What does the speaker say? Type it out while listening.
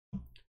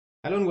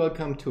Hello and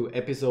welcome to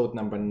episode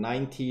number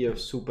 90 of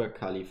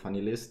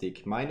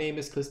Supercalifragilistic. My name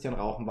is Christian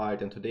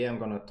Rauchenwald and today I'm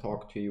going to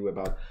talk to you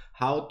about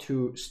how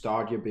to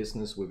start your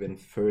business within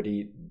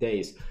 30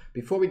 days.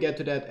 Before we get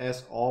to that,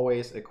 as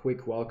always, a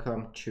quick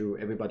welcome to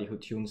everybody who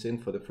tunes in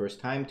for the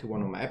first time to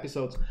one of my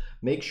episodes.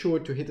 Make sure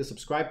to hit the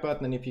subscribe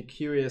button, and if you're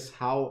curious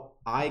how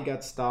I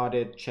got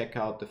started, check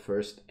out the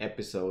first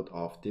episode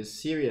of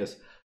this series.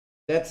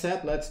 That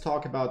said, let's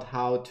talk about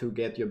how to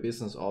get your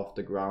business off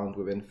the ground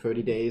within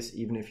 30 days,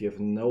 even if you have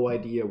no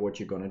idea what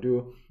you're going to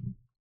do.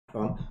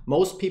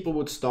 Most people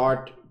would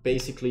start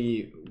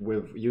basically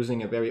with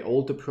using a very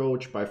old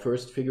approach by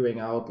first figuring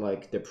out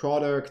like the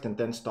product and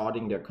then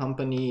starting their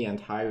company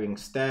and hiring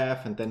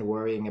staff and then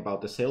worrying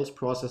about the sales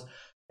process.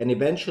 And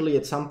eventually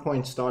at some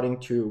point starting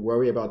to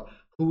worry about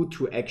who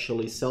to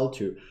actually sell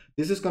to.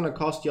 This is going to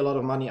cost you a lot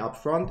of money up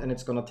front and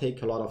it's going to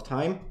take a lot of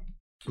time.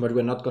 But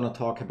we're not going to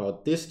talk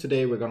about this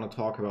today. We're going to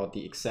talk about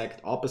the exact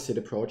opposite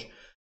approach,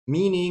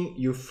 meaning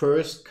you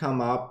first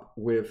come up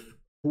with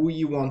who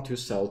you want to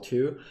sell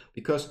to,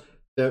 because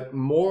the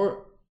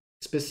more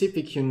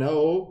specific you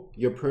know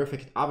your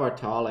perfect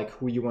avatar, like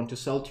who you want to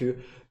sell to,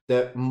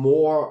 the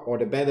more or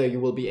the better you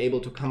will be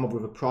able to come up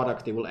with a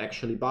product they will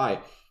actually buy.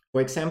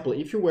 For example,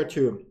 if you were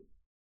to,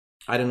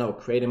 I don't know,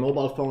 create a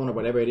mobile phone or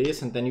whatever it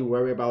is, and then you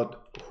worry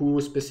about who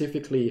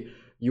specifically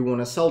you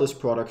want to sell this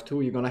product to,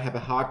 you're going to have a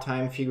hard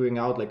time figuring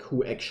out like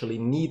who actually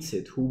needs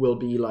it, who will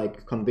be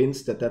like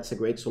convinced that that's a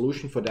great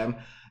solution for them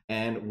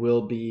and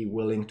will be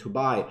willing to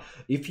buy.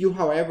 If you,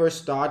 however,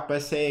 start by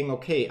saying,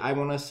 okay, I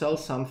want to sell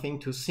something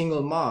to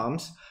single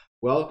moms,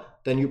 well,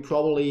 then you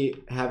probably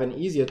have an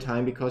easier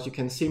time because you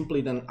can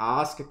simply then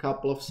ask a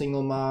couple of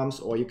single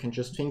moms, or you can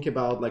just think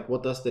about like,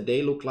 what does the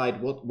day look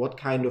like? What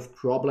kind of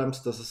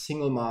problems does a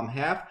single mom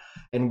have?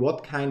 And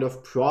what kind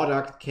of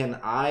product can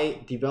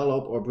I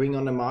develop or bring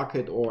on the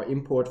market or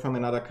import from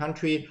another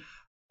country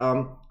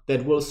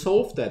that will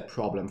solve that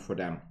problem for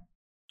them?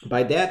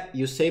 By that,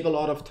 you save a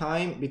lot of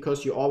time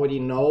because you already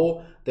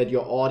know that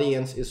your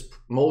audience is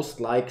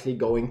most likely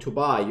going to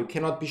buy. You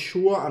cannot be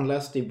sure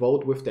unless they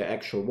vote with their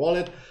actual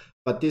wallet.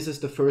 But this is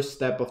the first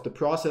step of the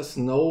process.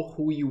 Know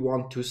who you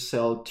want to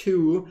sell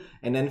to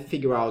and then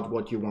figure out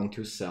what you want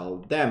to sell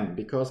them.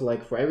 Because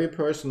like for every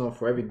person or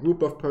for every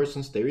group of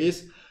persons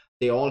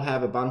they all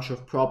have a bunch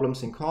of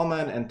problems in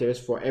common, and there's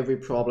for every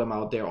problem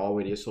out there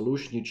already a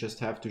solution. You just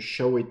have to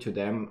show it to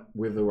them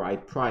with the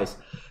right price.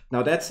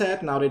 Now that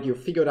said, now that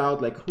you've figured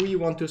out like who you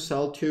want to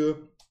sell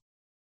to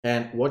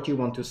and what you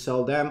want to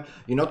sell them,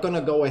 you're not going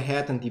to go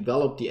ahead and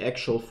develop the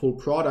actual full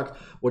product.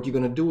 What you're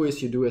going to do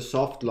is you do a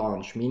soft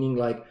launch, meaning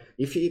like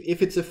if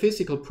it's a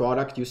physical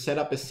product, you set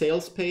up a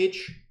sales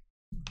page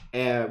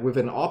with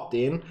an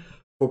opt-in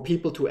for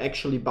people to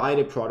actually buy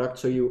the product.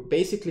 So you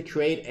basically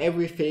create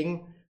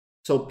everything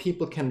so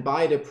people can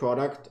buy the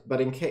product,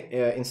 but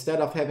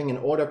instead of having an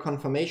order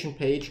confirmation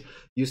page,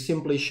 you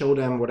simply show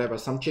them whatever,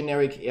 some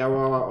generic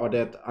error, or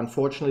that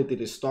unfortunately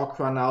the stock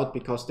ran out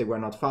because they were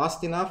not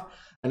fast enough.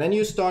 And then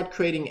you start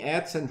creating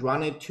ads and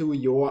run it to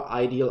your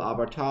ideal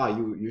avatar.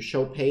 You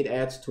show paid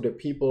ads to the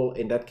people,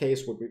 in that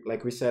case,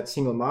 like we said,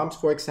 single moms,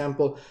 for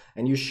example,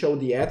 and you show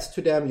the ads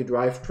to them, you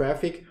drive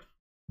traffic,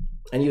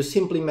 and you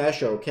simply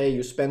measure, okay,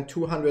 you spend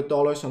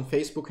 $200 on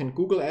Facebook and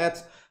Google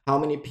ads. How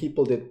many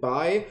people did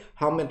buy?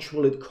 How much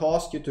will it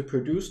cost you to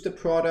produce the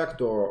product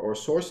or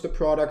source the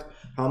product?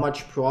 How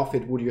much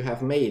profit would you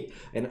have made?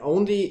 And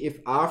only if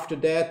after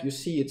that you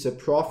see it's a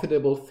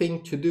profitable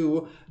thing to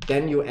do,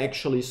 then you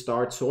actually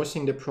start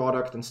sourcing the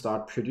product and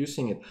start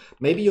producing it.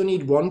 Maybe you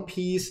need one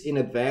piece in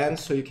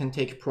advance so you can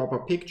take proper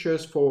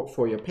pictures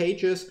for your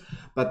pages,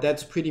 but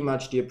that's pretty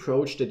much the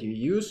approach that you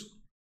use.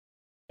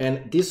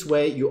 And this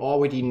way you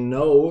already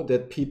know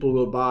that people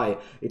will buy.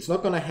 It's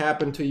not going to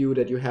happen to you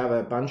that you have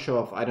a bunch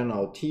of, I don't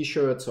know,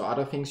 t-shirts or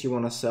other things you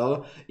want to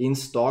sell in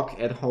stock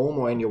at home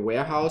or in your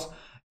warehouse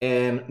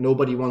and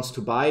nobody wants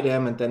to buy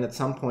them, and then at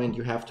some point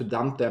you have to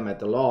dump them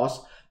at a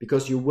loss,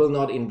 because you will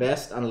not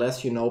invest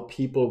unless you know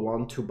people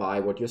want to buy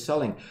what you're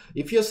selling.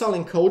 If you're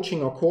selling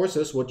coaching or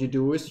courses, what you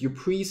do is you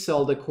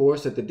pre-sell the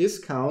course at the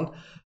discount,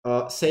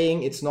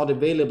 saying it's not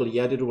available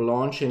yet, it will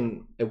launch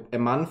in a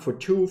month or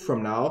two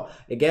from now.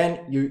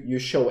 Again, you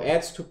show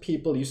ads to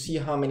people, you see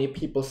how many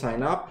people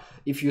sign up.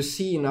 If you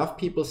see enough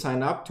people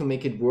sign up to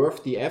make it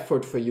worth the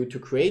effort for you to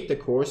create the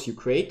course, you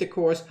create the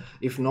course.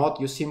 If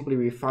not, you simply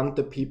refund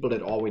the people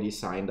that already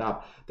signed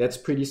up. That's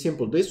pretty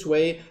simple. This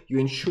way you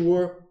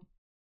ensure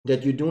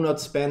that you do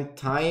not spend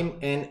time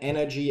and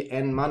energy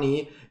and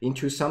money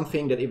into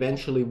something that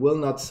eventually will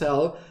not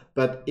sell,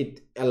 but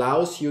it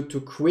allows you to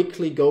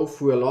quickly go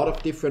through a lot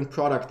of different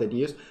product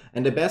ideas.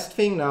 And the best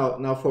thing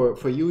now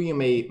for you, you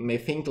may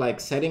think like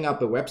setting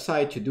up a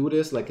website to do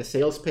this, like a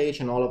sales page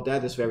and all of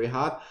that is very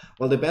hard.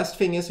 Well, the best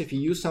thing is if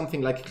you use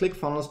something like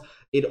ClickFunnels,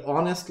 it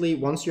honestly,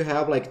 once you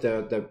have like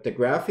the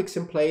graphics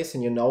in place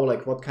and you know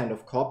like what kind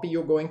of copy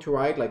you're going to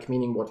write, like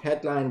meaning what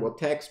headline, what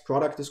text,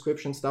 product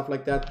description, stuff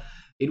like that,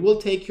 it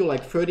will take you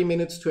like 30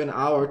 minutes to an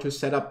hour to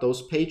set up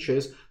those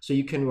pages so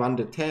you can run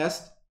the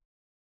test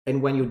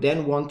And when you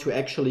then want to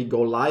actually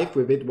go live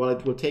with it, well,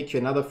 it will take you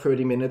another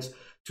 30 minutes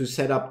to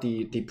set up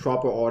the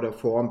proper order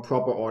form,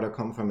 proper order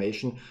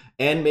confirmation,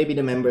 and maybe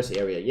the members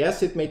area.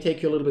 Yes, it may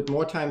take you a little bit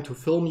more time to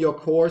film your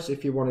course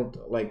if you want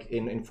it like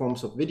in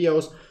forms of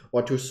videos,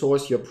 or to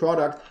source your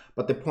product.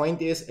 But the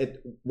point is,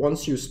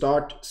 once you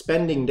start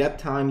spending that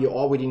time, you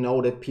already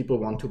know that people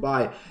want to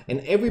buy.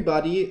 And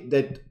everybody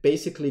that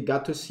basically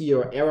got to see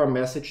your error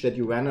message that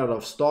you ran out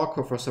of stock,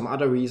 or for some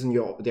other reason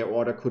their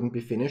order couldn't be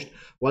finished,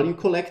 well, you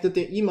collected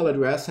their email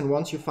address, and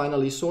once you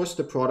finally source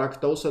the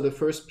product, those are the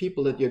first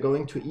people that you're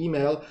going to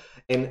email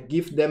and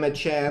give them a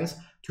chance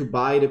to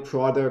buy the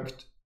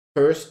product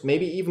first,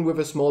 maybe even with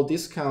a small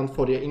discount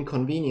for their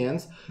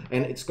inconvenience,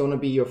 and it's going to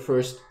be your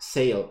first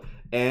sale.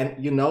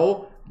 And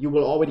you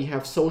will already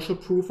have social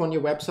proof on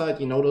your website.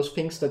 Those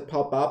things that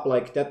pop up,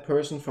 like that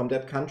person from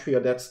that country or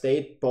that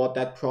state bought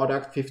that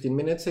product 15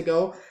 minutes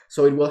ago.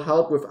 So it will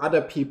help with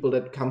other people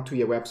that come to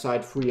your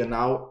website through your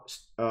now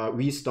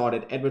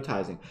restarted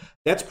advertising.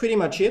 That's pretty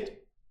much it.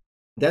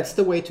 That's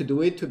the way to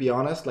do it, to be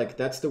honest. Like,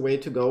 that's the way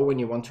to go when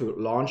you want to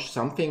launch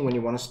something, when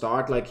you want to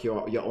start like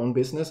your own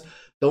business.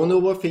 Don't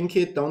overthink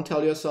it. Don't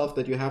tell yourself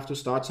that you have to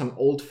start some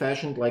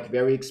old-fashioned, like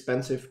very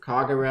expensive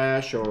car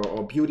garage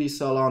or beauty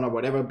salon or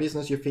whatever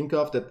business you think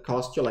of that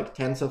costs you like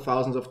tens of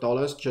thousands of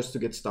dollars just to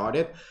get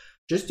started.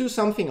 Just do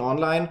something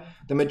online.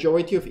 The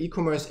majority of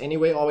e-commerce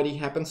anyway already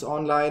happens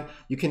online.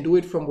 You can do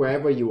it from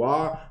wherever you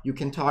are. You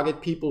can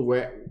target people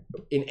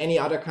in any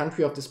other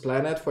country of this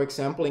planet. For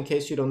example, in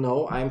case you don't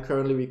know, I'm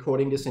currently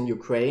recording this in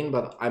Ukraine,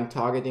 but I'm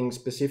targeting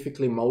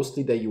specifically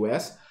mostly the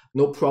US.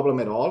 No problem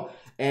at all.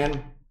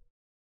 And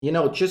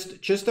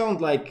just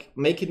don't like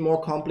make it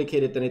more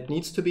complicated than it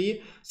needs to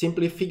be.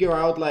 Simply figure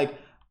out like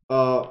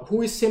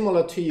who is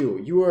similar to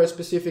you. You are a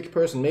specific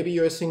person. Maybe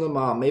you're a single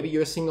mom. Maybe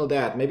you're a single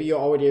dad. Maybe you're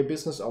already a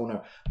business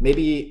owner.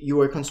 Maybe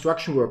you're a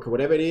construction worker,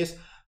 whatever it is.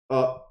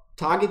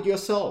 Target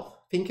yourself.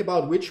 Think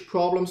about which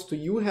problems do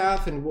you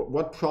have and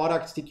what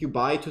products did you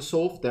buy to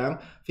solve them.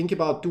 Think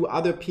about, do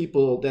other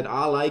people that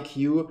are like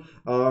you,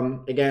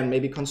 again,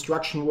 maybe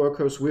construction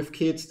workers with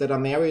kids that are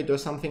married or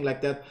something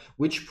like that,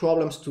 which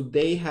problems do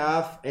they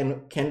have,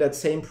 and can that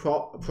same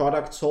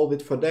product solve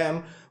it for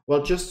them?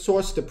 Well, just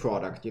source the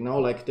product,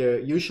 like there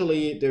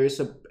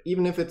is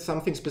even if it's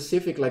something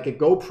specific like a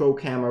GoPro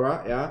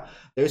camera, yeah,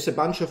 there's a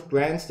bunch of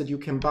brands that you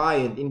can buy,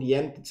 and in the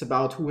end it's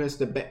about who has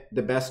the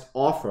best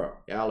offer,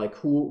 yeah, like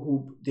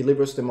who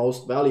delivers the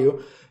most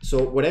value.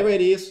 So whatever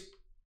it is,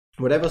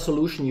 whatever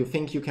solution you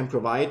think you can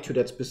provide to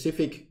that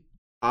specific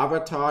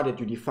avatar that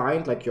you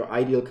defined, like your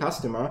ideal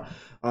customer,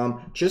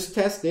 just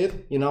test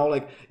it.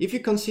 Like if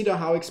you consider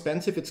how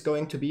expensive it's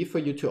going to be for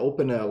you to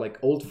open a like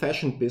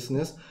old-fashioned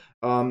business,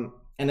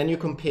 and then you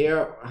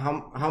compare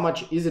how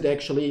much is it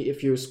actually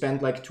if you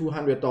spend like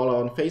 $200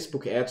 on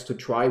Facebook ads to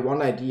try one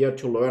idea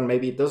to learn,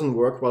 maybe it doesn't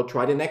work, well,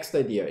 try the next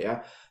idea,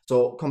 yeah?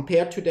 So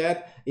compared to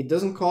that, it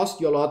doesn't cost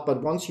you a lot,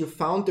 but once you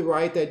found the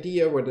right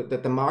idea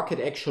that the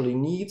market actually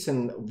needs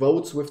and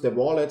votes with the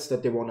wallets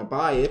that they want to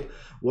buy it,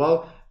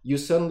 well, you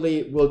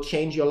suddenly will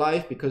change your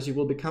life, because you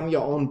will become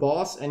your own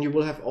boss, and you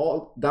will have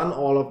done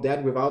all of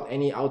that without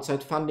any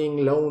outside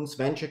funding, loans,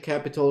 venture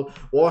capital,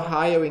 or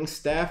hiring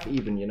staff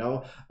even,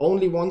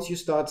 Only once you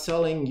start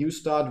selling, you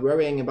start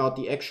worrying about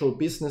the actual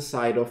business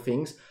side of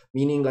things,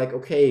 meaning like,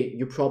 okay,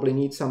 you probably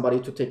need somebody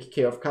to take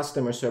care of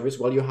customer service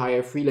while you hire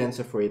a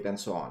freelancer for it and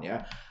so on,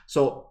 yeah?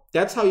 So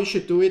that's how you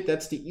should do it.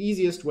 That's the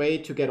easiest way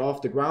to get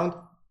off the ground.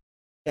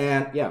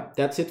 And yeah,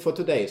 that's it for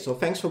today. So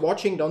thanks for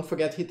watching. Don't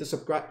forget, hit the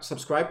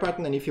subscribe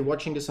button. And if you're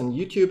watching this on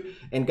YouTube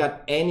and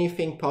got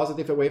anything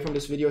positive away from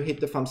this video,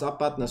 hit the thumbs up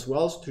button as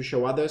well to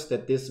show others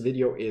that this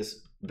video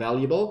is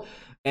valuable.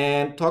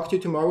 And talk to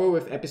you tomorrow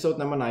with episode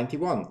number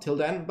 91. Till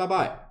then,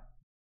 bye-bye.